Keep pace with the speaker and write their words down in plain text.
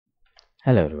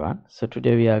Hello everyone. So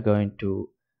today we are going to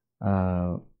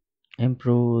uh,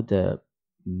 improve the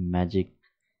magic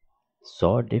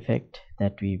sword effect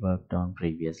that we worked on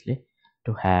previously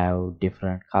to have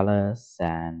different colors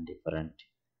and different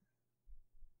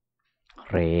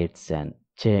rates and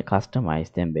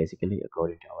customize them basically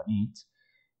according to our needs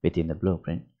within the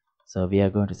blueprint. So we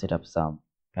are going to set up some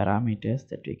parameters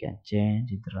that we can change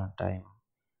in the runtime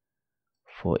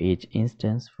for each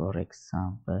instance. For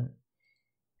example,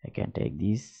 I can take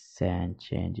this and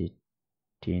change it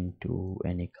into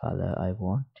any color I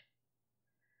want,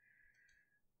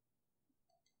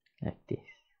 like this.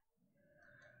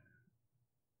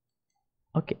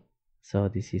 Okay, so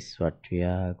this is what we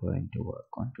are going to work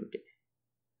on today.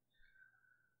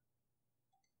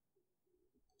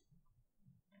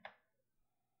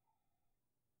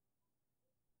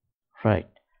 Right,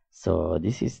 so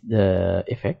this is the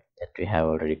effect that we have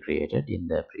already created in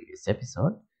the previous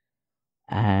episode.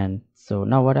 And so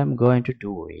now what I'm going to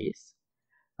do is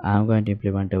I'm going to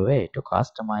implement a way to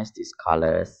customize these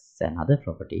colors and other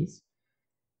properties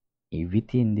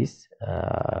within this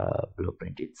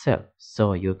blueprint itself.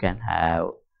 So you can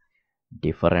have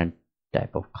different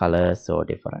type of colors or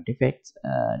different effects,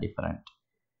 different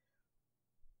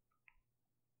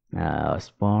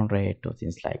spawn rate or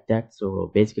things like that.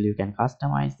 So basically you can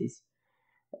customize this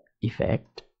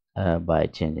effect by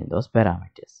changing those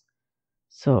parameters.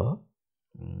 So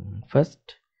first,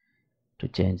 to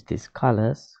change these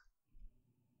colors,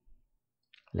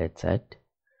 let's add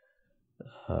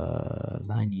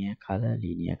linear color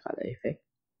effect,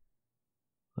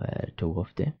 where two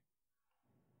of them.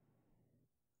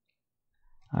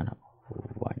 Oh no,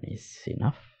 one is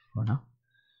enough for now.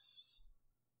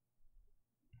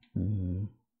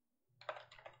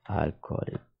 I'll call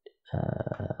it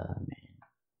main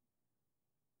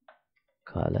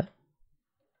color,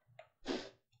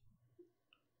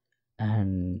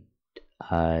 and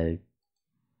I'll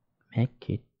make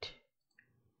it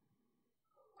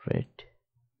red.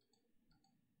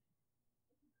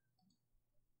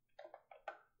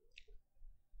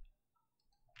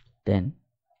 Then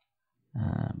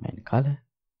main color,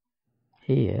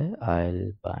 here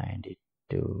I'll bind it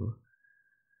to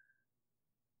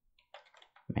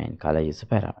main color user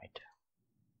parameter,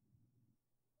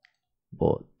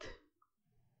 both.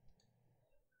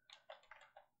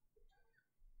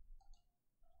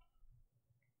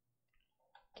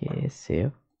 Okay,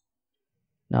 save.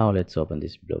 Now let's open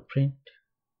this blueprint.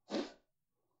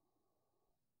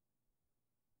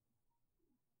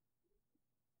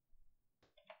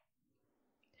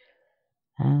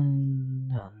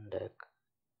 And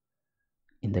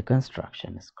in the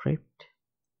construction script,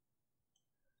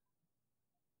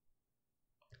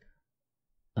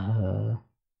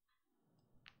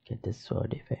 get the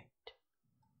sword effect,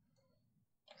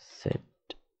 set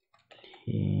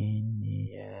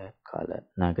linear color,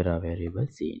 Nagara variable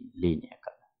scene linear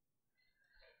color.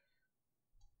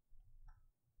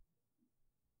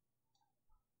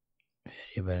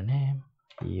 Variable name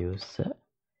user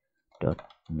dot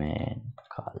main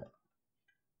color.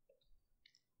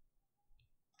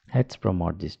 Let's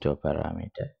promote this to a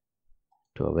parameter,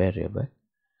 to a variable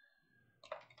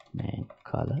main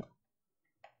color,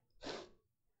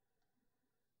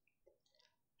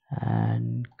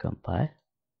 and compile.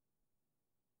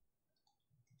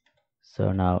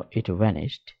 So now it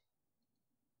vanished.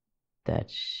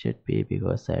 That should be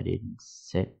because I didn't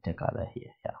set the color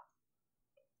here. Yeah.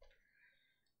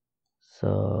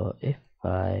 So if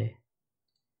I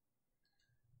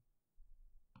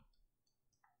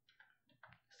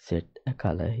set a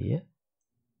color here,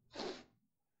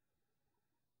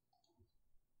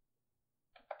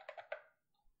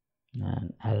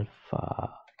 and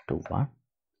alpha to 1,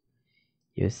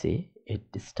 you see it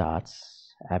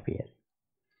starts appearing.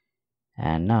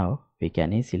 And now we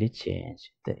can easily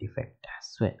change the effect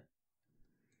as well.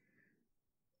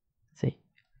 See,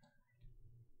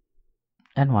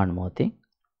 and one more thing,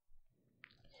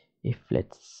 if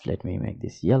let me make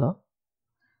this yellow,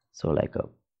 so like a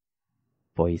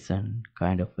poison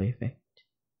kind of effect.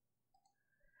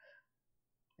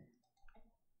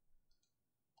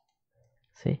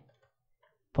 See,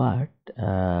 but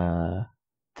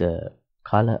the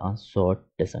color on sword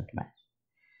doesn't match.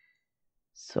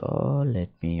 So let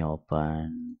me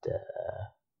open the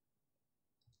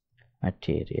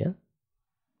material,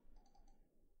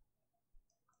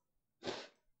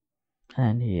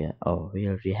 and here, we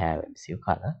already have MCU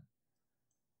color,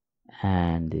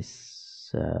 and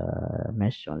this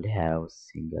mesh only have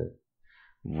single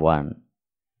one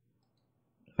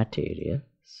material.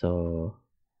 So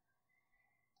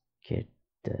get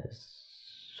the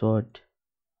sword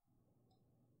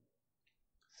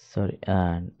sorry,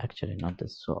 and actually not the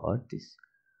sort, this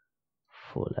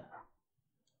folder.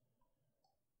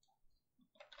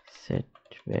 Set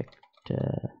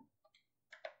vector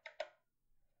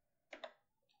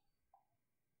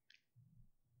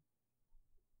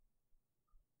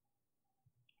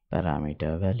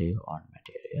parameter value on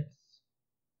materials,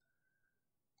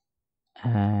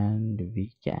 and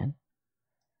we can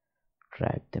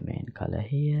drag the main color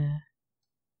here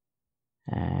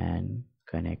and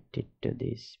connect it to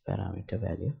this parameter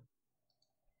value.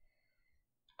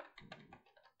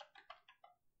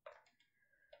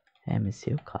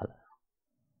 Emissive color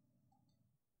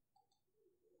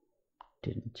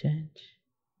didn't change.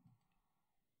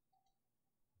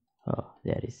 Oh,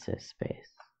 there is a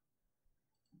space.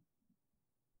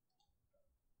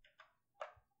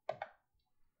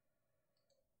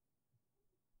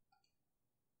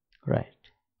 Right,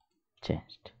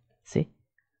 changed. See,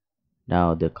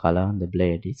 now the color on the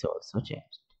blade is also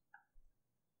changed.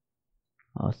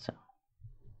 Awesome.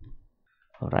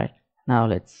 Alright, now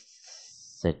let's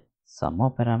set some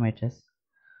more parameters.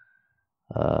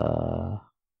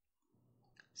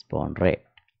 Spawn rate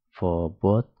for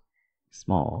both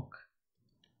smoke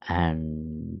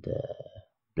and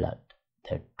blood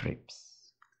that drips.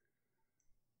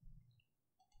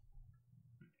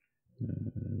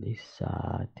 This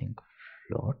I think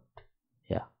float,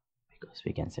 yeah, because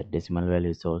we can set decimal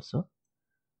values also.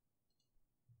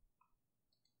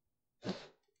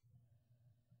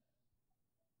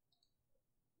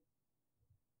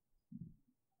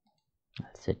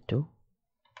 I'll set to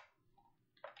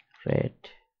rate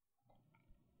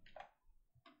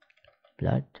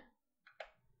blood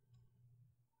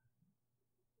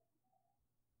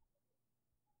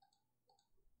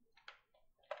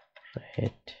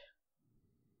rate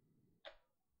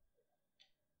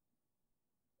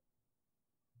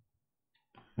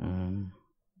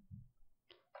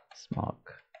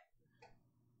smoke.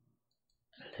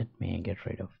 Let me get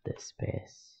rid of the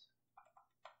space.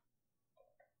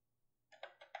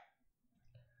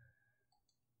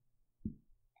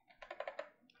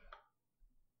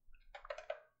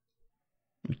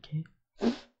 Okay.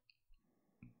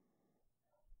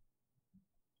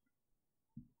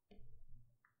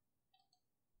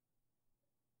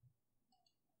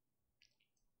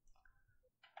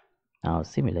 Now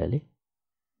similarly,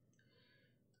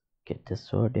 get the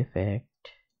sword effect,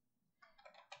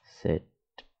 set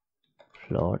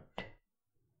float,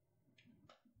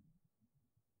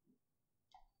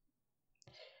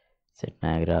 set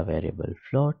Niagara variable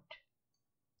float,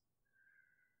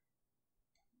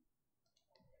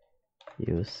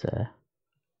 use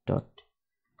dot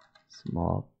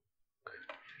smoke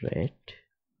rate,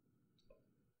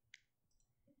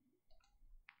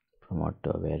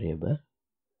 promoter variable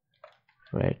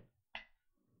rate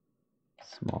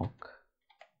smoke.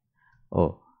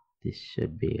 Oh, this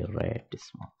should be red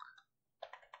smoke.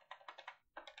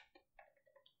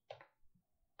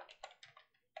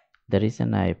 The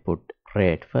reason I put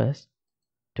red first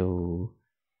to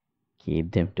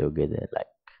keep them together, like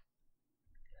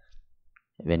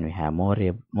when we have more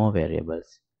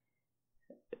variables,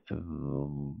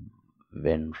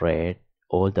 when red,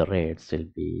 all the reds will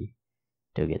be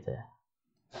together.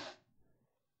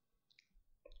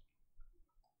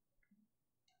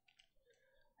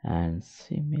 And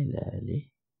similarly,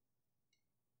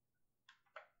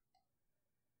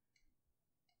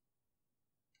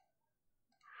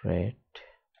 red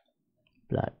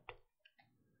blood,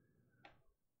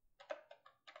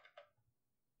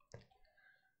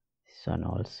 this one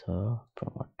also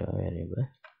promoter variable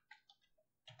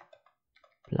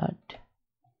blood.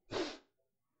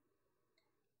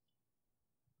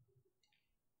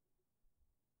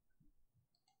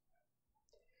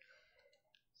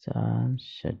 So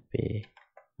should be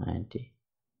 90.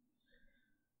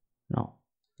 No,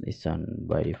 this one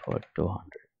by default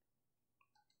 200.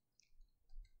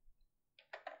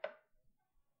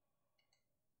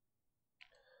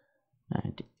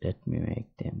 Let me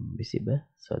make them visible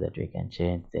so that we can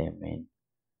change them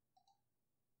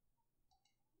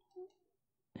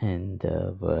in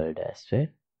the world as well,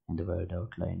 in the world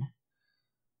outliner.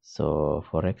 So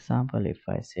for example, if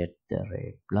I set the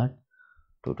red blood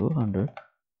to 200,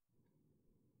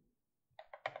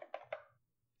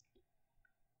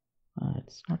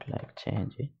 it's not like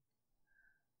changing.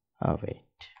 Oh wait,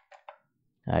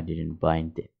 I didn't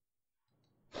bind them.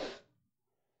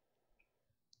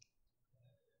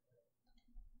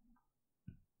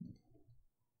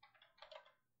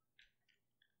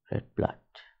 Red blood,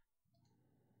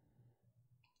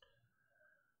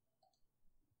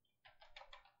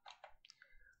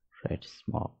 red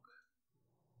smoke,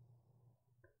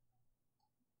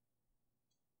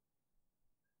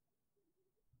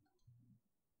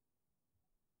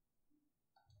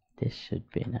 This should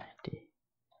be 90.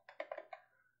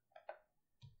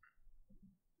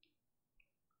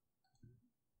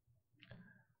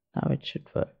 Now it should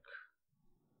work.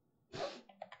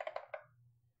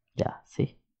 Yeah,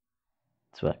 see,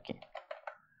 it's working.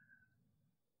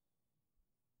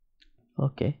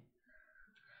 Okay.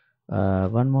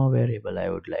 One more variable I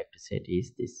would like to set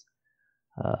is this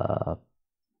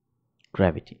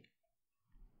gravity.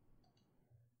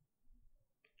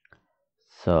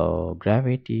 So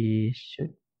gravity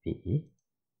should be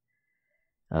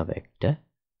a vector.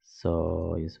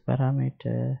 So use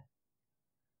parameter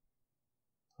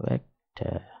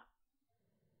vector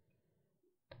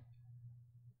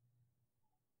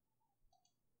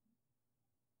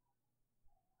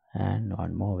and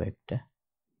one more vector.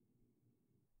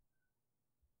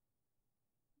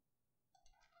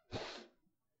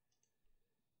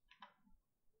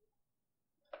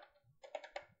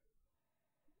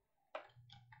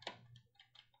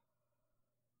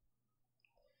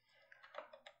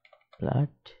 Blood,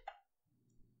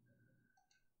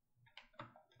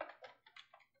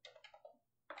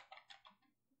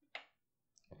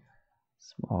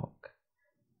 smoke,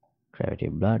 gravity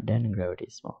blood and gravity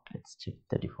smoke. Let's check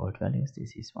the default values.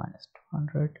 This is minus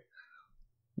 200.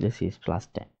 This is plus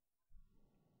 10.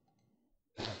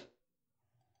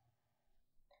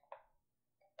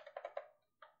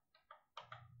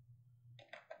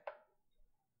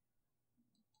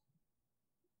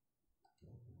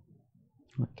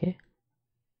 Okay.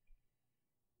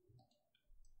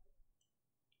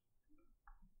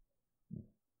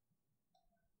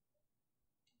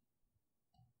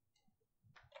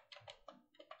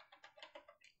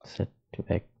 Set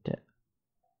vector.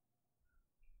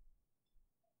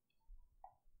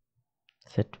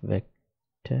 Set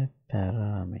vector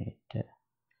parameter.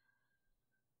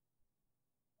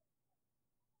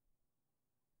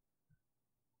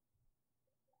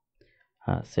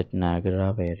 Set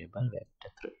Niagara variable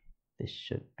vector 3. This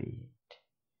should be it.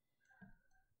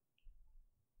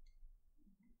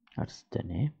 That's the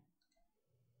name.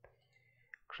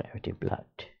 Gravity blood.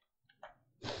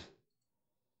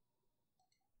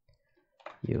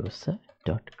 User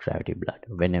dot gravity blood.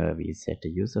 Whenever we set a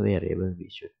user variable, we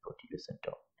should put user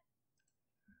dot.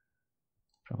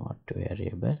 Promote to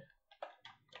variable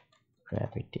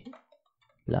gravity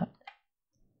blood.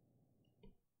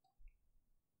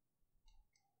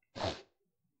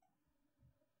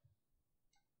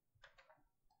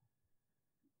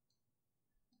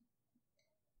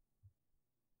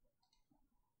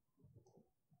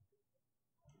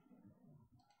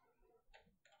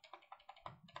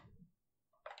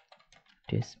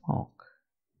 To smoke.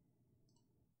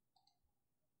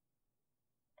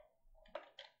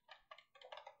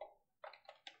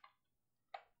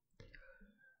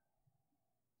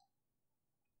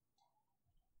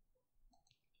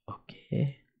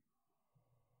 Okay.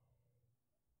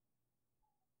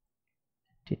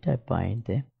 Did I bind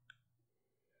them?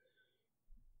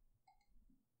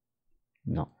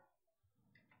 No.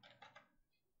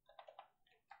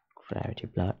 Gravity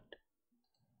blood.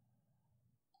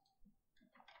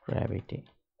 Gravity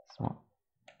smoke.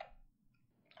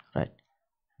 Right.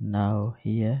 Now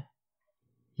here,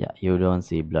 yeah, you don't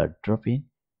see blood dropping.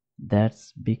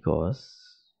 That's because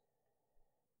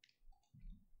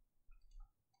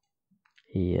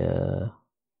here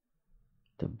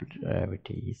the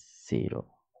gravity is 0.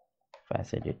 If I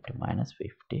set it to minus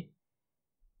 50,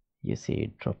 you see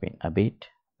it dropping a bit,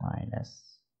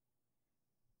 minus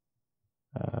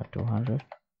 200.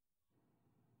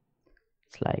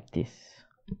 It's like this.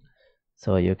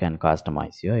 So you can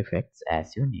customize your effects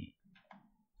as you need.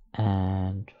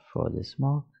 And for the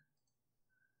smoke,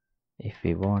 if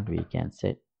we want, we can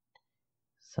set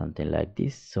something like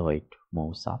this so it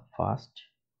moves up fast.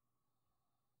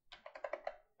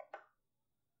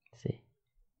 See,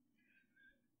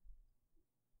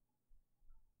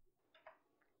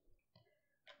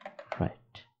 right.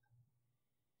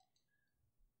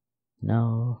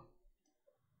 Now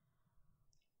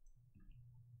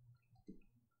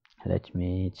let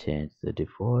me change the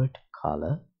default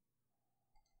color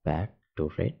back to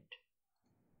red.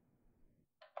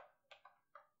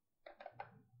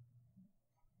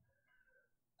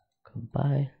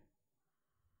 Compile.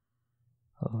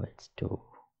 Oh, it's too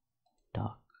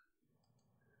dark.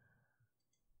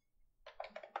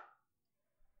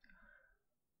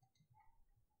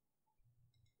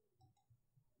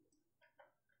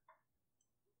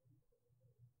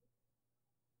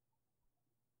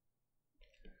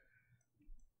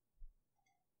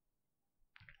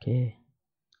 Okay,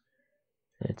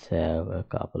 let's have a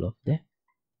couple of them.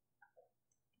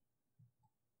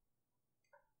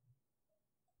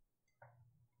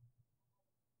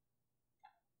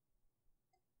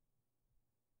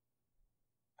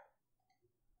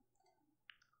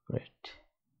 Great.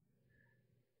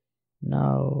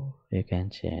 Now you can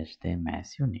change them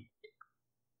as you need.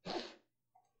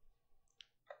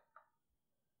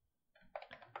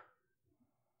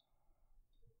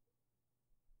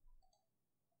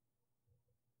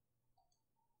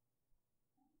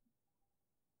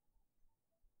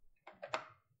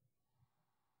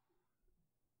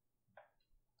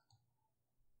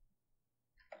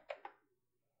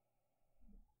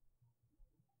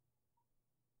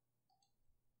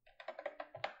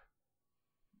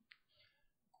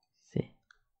 See,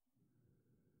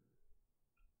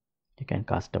 you can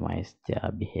customize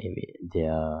their behavior,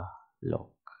 their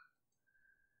look.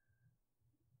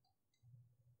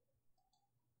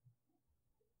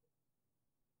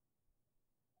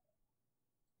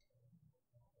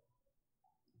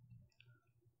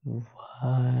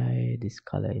 Why this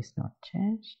color is not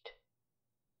changed?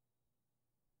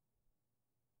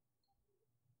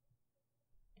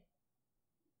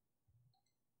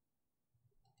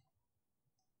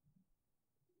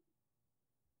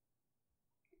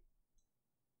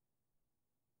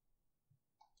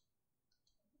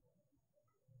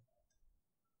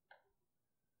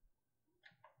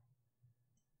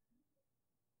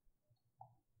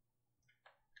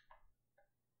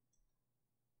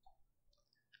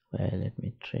 Well, let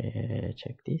me try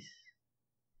check this.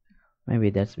 Maybe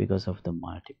that's because of the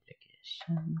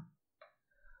multiplication.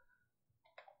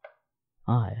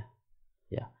 Ah,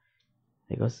 yeah,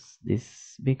 because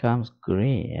this becomes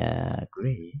gray,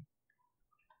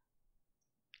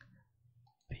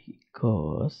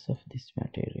 because of this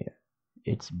material.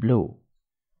 It's blue.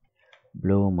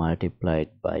 Blue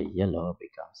multiplied by yellow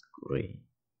becomes green.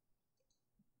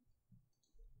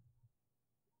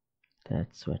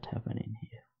 That's what happened in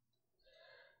here,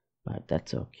 but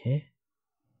that's okay.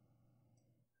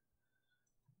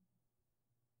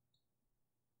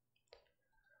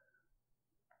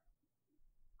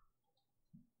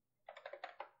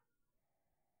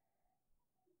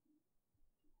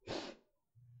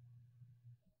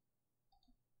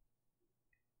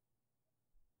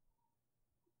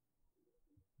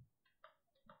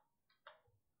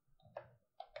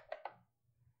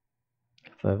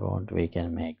 If I want, we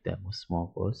can make the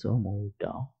smoke also move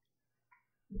down.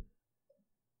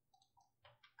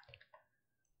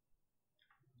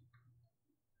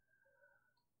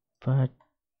 But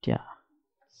yeah,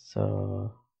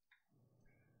 so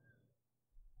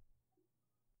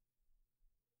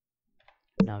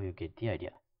now you get the idea.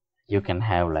 You can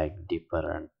have like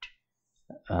different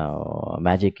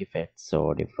magic effects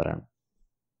or different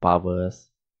powers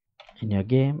in your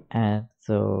game, and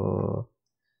so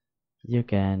you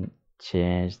can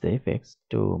change the effects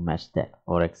to match that.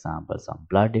 For example, some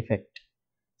blood effect,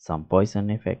 some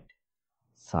poison effect,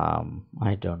 some,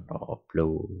 I don't know,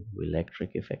 blue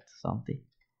electric effect, something.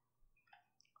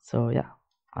 So yeah,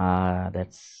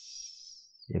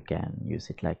 that's, you can use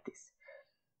it like this.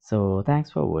 So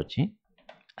thanks for watching.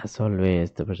 As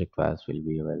always, the project files will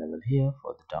be available here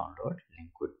for the download.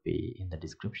 Link would be in the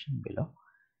description below.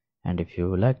 And if you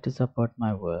would like to support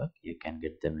my work, you can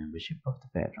get the membership of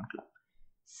the Patreon Club.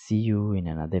 See you in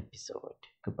another episode.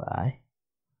 Goodbye.